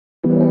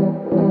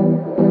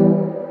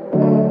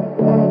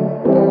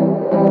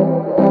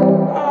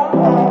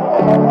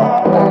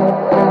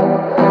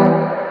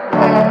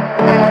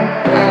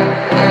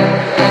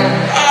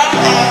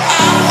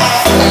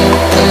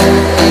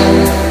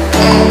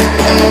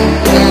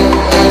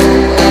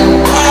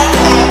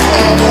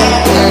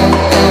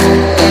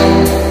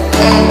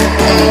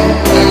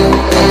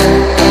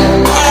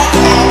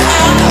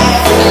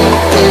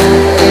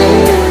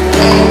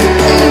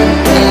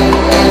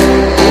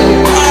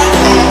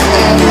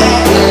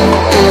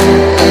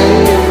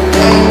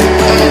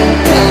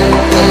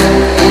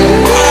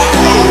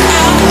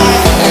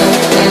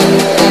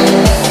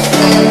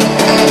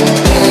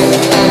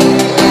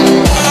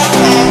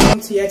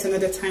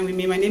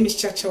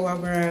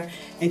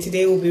And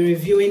today we'll be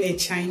reviewing a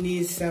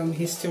Chinese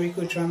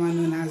historical drama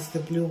known as The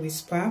Blue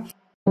Whisper.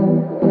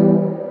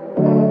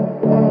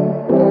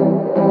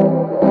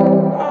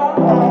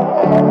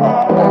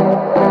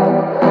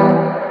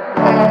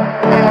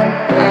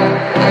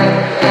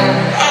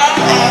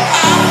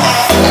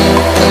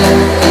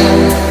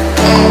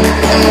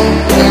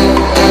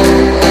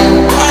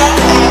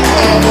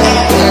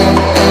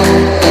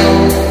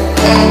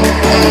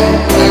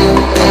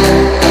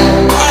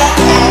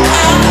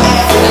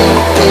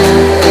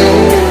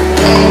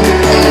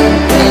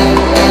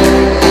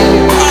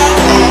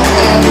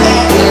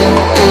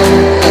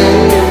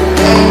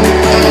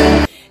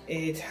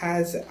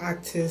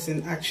 Actors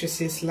and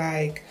actresses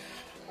like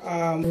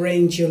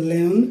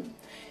jialun.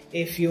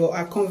 If you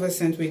are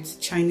conversant with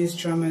Chinese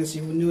dramas,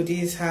 you will know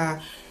these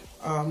are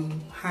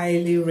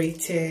highly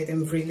rated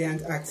and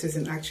brilliant actors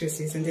and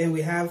actresses. And then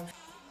we have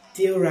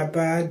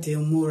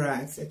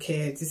dilrabadilmurat.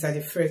 Okay, these are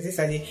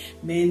the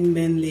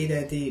men lead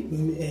and the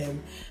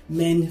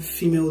men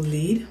female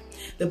lead.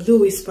 The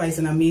Blue Whisper is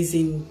an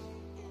amazing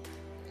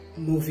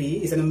movie.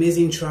 It's an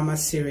amazing drama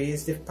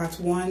series. The part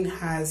 1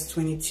 has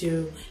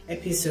 22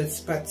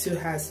 episodes, part 2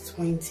 has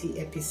 20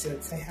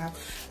 episodes. I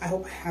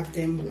hope I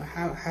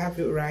have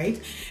it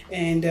right.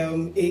 And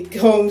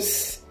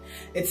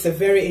it's a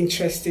very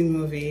interesting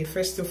movie.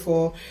 First of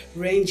all,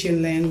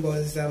 jialun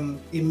was a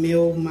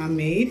male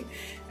mermaid,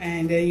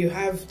 and then you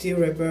have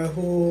dilraba,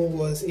 who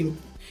was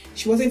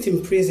she wasn't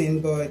in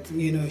prison, but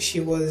you know, she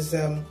was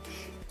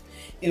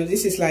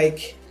this is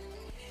like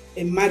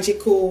a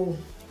magical.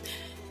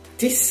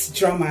 This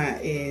drama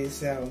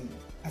is,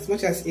 as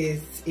much as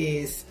it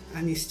is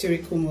an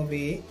historical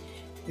movie,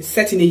 it's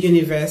set in a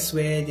universe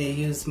where they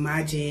use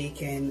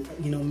magic and,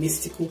 you know,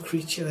 mystical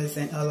creatures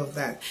and all of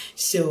that.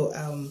 So,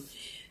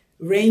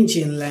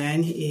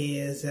 jialun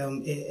is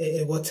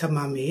a water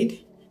mermaid,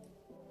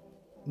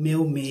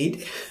 male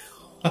maid,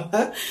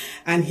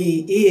 and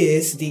he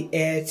is the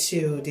heir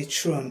to the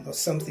throne or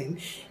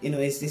something. You know,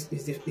 is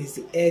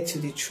the heir to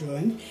the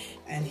throne.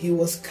 And he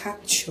was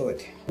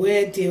captured.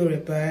 Where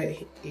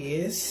dilraba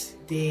is,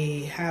 they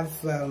have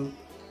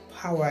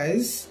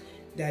powers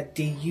that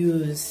they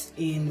use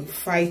in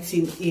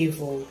fighting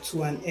evil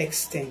to an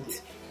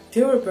extent.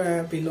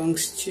 Dilraba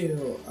belongs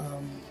to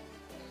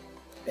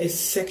a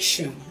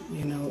section,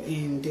 you know,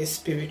 in the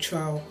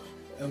spiritual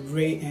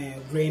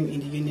realm in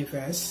the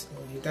universe,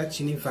 or in that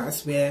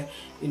universe where,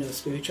 you know,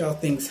 spiritual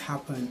things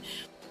happen,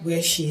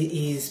 where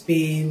she is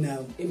being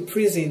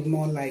imprisoned,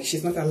 more like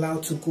she's not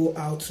allowed to go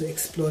out to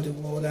explore the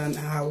world, and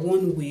her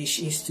one wish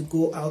is to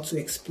go out to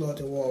explore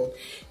the world.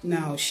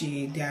 Now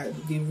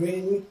the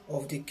reign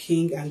of the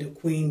king and the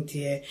queen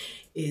there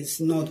is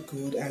not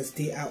good, as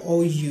they are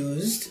all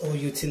used or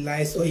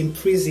utilized or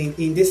imprisoned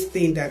in this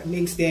thing that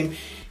makes them,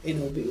 you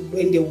know,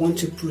 when they want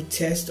to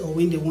protest or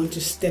when they want to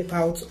step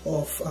out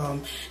of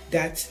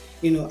that,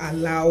 you know,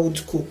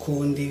 allowed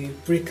cocoon, they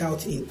break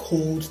out in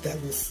cold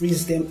that will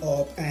freeze them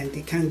up and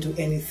they can't do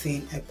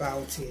anything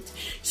about it.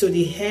 So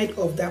the head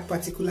of that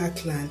particular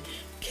clan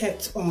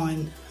kept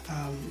on,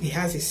 he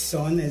has a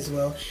son as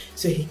well,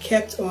 so he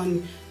kept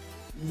on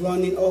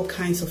running all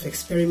kinds of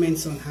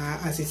experiments on her,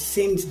 as it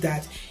seemed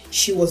that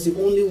she was the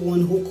only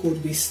one who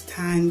could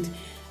withstand,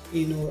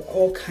 you know,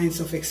 all kinds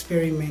of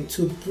experiments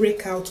to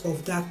break out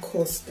of that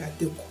curse that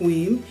the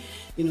queen,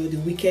 you know, the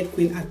wicked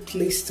queen had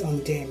placed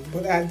on them.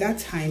 But at that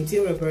time,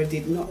 dilraba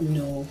did not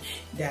know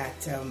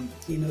that,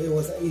 you know, it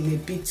was in a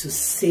bid to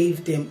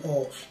save them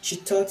all. She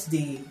thought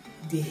the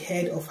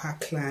head of her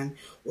clan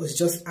was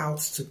just out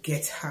to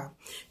get her.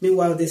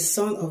 Meanwhile, the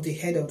son of the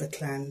head of the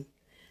clan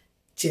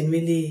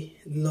genuinely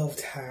loved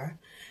her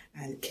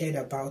and cared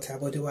about her,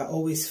 but they were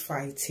always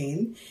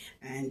fighting,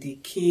 and the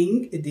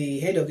king, the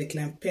head of the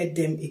clan, paired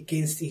them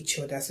against each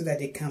other so that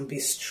they can be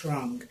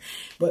strong.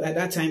 But at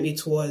that time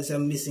it was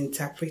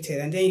misinterpreted.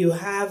 And then you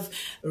have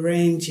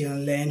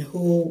jialun,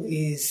 who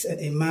is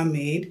a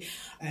mermaid,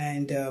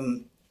 and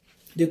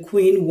the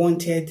queen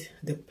wanted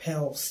the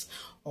pearls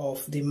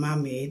of the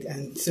mermaid,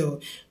 and so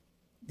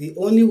the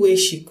only way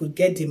she could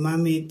get the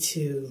mermaid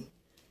to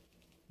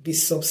be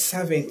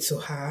subservient to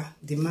her,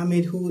 the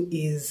mermaid who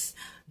is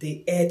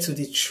the heir to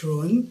the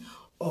throne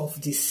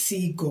of the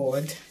sea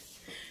god,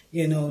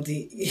 you know,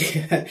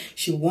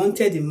 she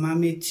wanted the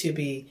mermaid to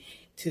be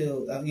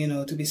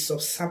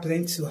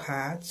subservient to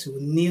her, to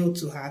kneel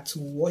to her, to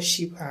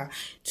worship her,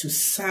 to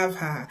serve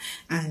her.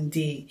 And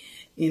the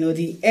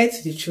heir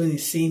to the throne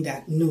is saying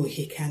that no,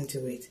 he can't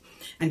do it.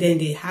 And then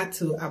they had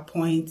to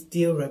appoint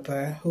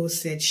dilraba, who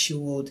said she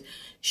would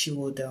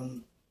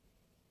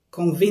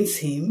convince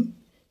him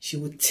she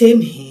would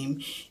tame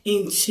him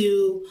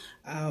into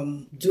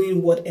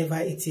doing whatever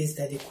it is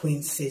that the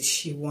queen said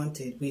she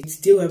wanted.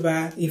 With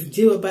dilraba, if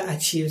dilraba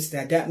achieves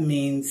that, that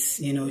means,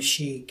 you know,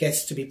 she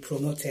gets to be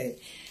promoted.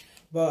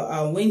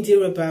 But when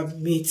dilraba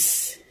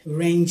meets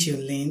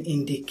jialun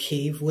in the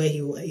cave where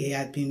he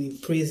had been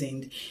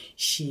imprisoned,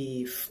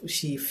 she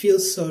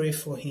feels sorry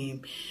for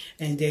him,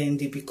 and then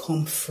they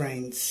become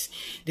friends.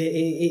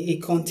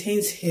 It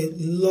contains a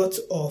lot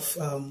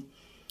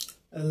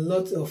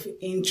of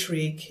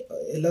intrigue,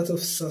 a lot of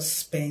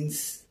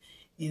suspense.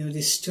 You know,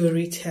 the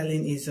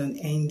storytelling is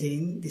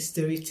unending. The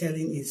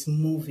storytelling is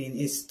moving,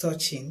 is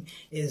touching,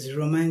 is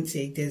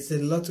romantic. There's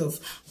a lot of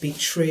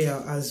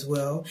betrayal as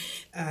well.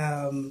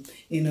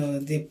 You know,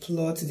 the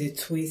plot, the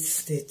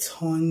twists, the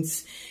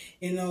turns,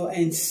 you know,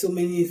 and so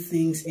many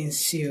things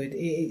ensued.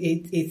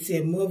 It's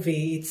a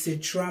movie, it's a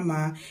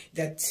drama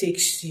that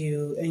takes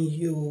you, and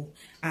you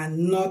are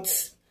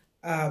not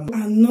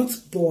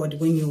bored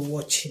when you're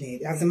watching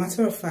it. As a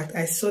matter of fact,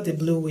 I saw The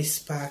Blue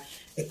Whisper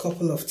a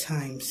couple of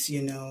times,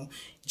 you know,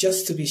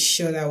 just to be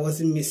sure that I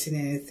wasn't missing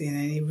anything.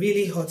 And it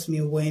really hurt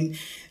me when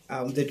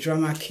the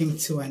drama came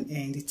to an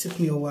end. It took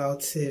me a while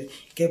to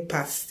get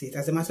past it.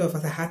 As a matter of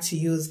fact, I had to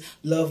use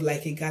Love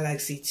Like a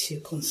Galaxy to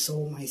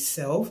console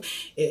myself.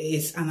 It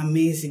is an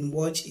amazing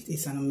watch. It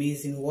is an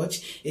amazing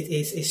watch. It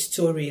is a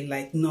story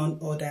like none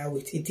other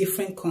with a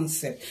different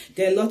concept.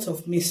 There are a lot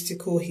of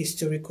mystical,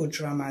 historical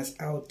dramas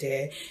out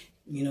there,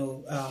 you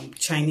know,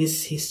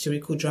 Chinese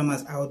historical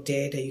dramas out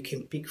there that you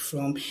can pick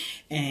from,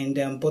 and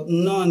but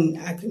none,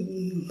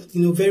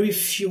 you know, very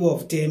few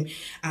of them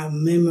are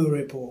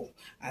memorable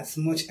as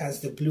much as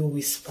The Blue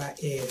Whisper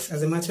is.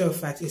 As a matter of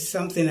fact, it's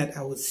something that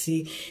I would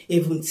see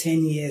even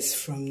 10 years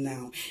from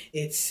now.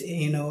 It's,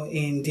 you know,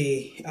 in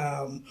the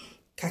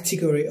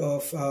category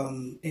of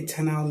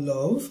eternal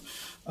love,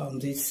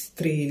 these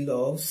three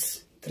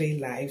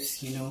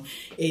lives, you know.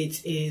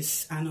 It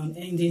is an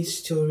unending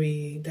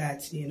story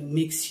that, you know,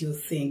 makes you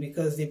think,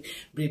 because the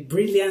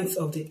brilliance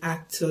of the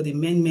actor, the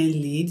main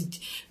lead,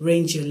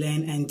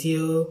 jialun and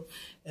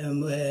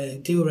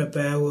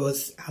dilraba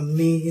was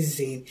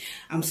amazing.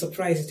 I'm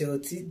surprised though,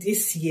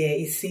 this year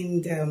it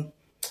seemed,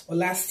 or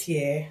last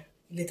year,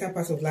 later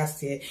part of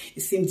last year,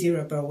 it seemed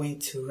dilraba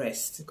went to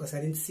rest, because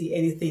I didn't see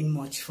anything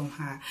much from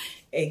her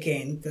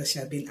again, because she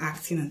had been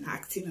acting.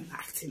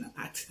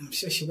 I'm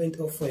sure she went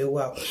off for a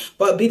while.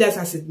 But be that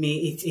as it may,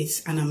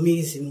 it's an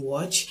amazing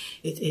watch.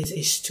 It is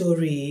a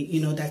story,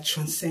 you know, that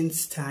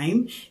transcends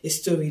time, a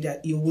story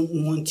that you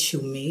wouldn't want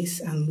to miss,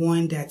 and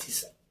one that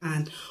is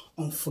an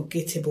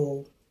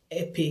unforgettable,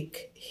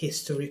 epic,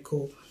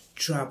 historical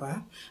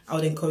drama. I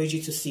would encourage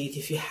you to see it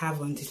if you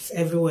haven't. It's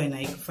everywhere now.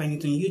 You can find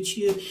it on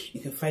YouTube,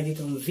 you can find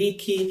it on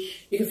Viki,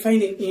 you can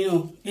find it, you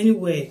know,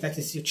 anywhere that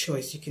is your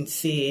choice. You can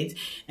see it,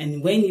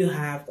 and when you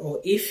have,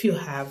 or if you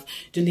have,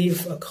 do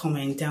leave a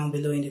comment down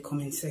below in the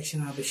comment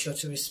section. I'll be sure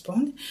to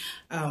respond.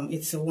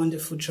 It's a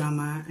wonderful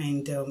drama,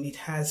 and it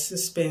has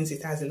suspense,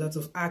 it has a lot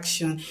of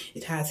action,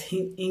 it has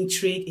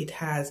intrigue, it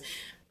has,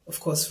 of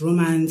course,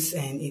 romance,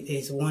 and it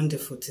is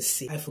wonderful to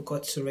see. I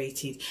forgot to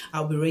rate it.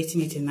 I'll be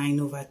rating it a 9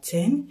 over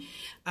 10.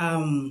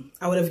 I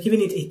would have given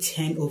it a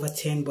 10 over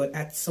 10, but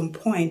at some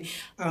point,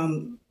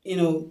 you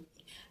know,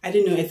 I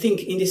don't know, I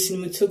think in the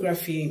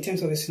cinematography, in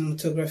terms of the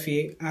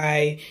cinematography,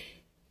 I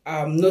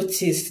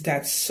noticed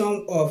that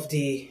some of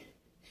the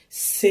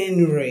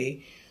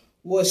scenery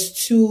was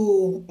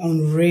too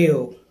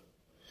unreal,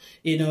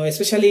 you know,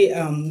 especially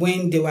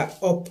when they were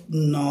up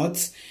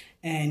north,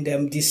 and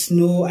the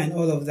snow and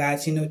all of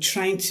that, you know,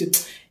 trying to,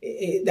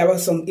 there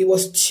was some, it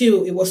was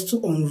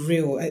too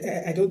unreal.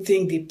 I don't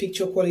think the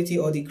picture quality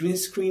or the green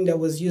screen that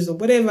was used or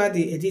whatever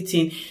the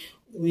editing,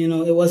 you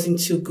know, it wasn't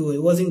too good.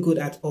 It wasn't good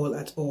at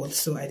all.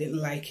 So I didn't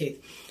like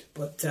it.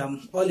 But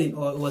all in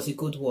all, it was a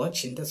good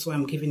watch, and that's why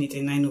I'm giving it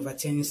a 9 over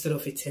 10 instead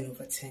of a 10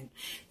 over 10.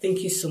 Thank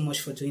you so much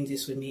for doing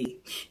this with me.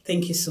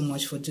 Thank you so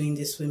much for doing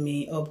this with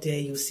me. Up there,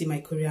 you'll see my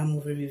Korean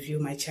movie review,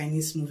 my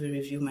Chinese movie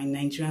review, my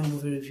Nigerian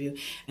movie review,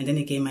 and then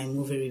again, my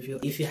movie review.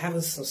 If you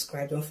haven't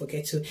subscribed, don't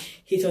forget to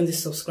hit on the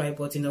subscribe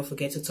button. Don't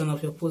forget to turn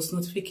off your post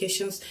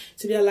notifications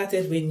to be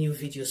alerted when new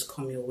videos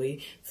come your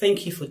way.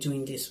 Thank you for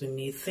doing this with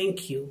me.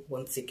 Thank you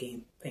once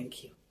again.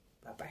 Thank you.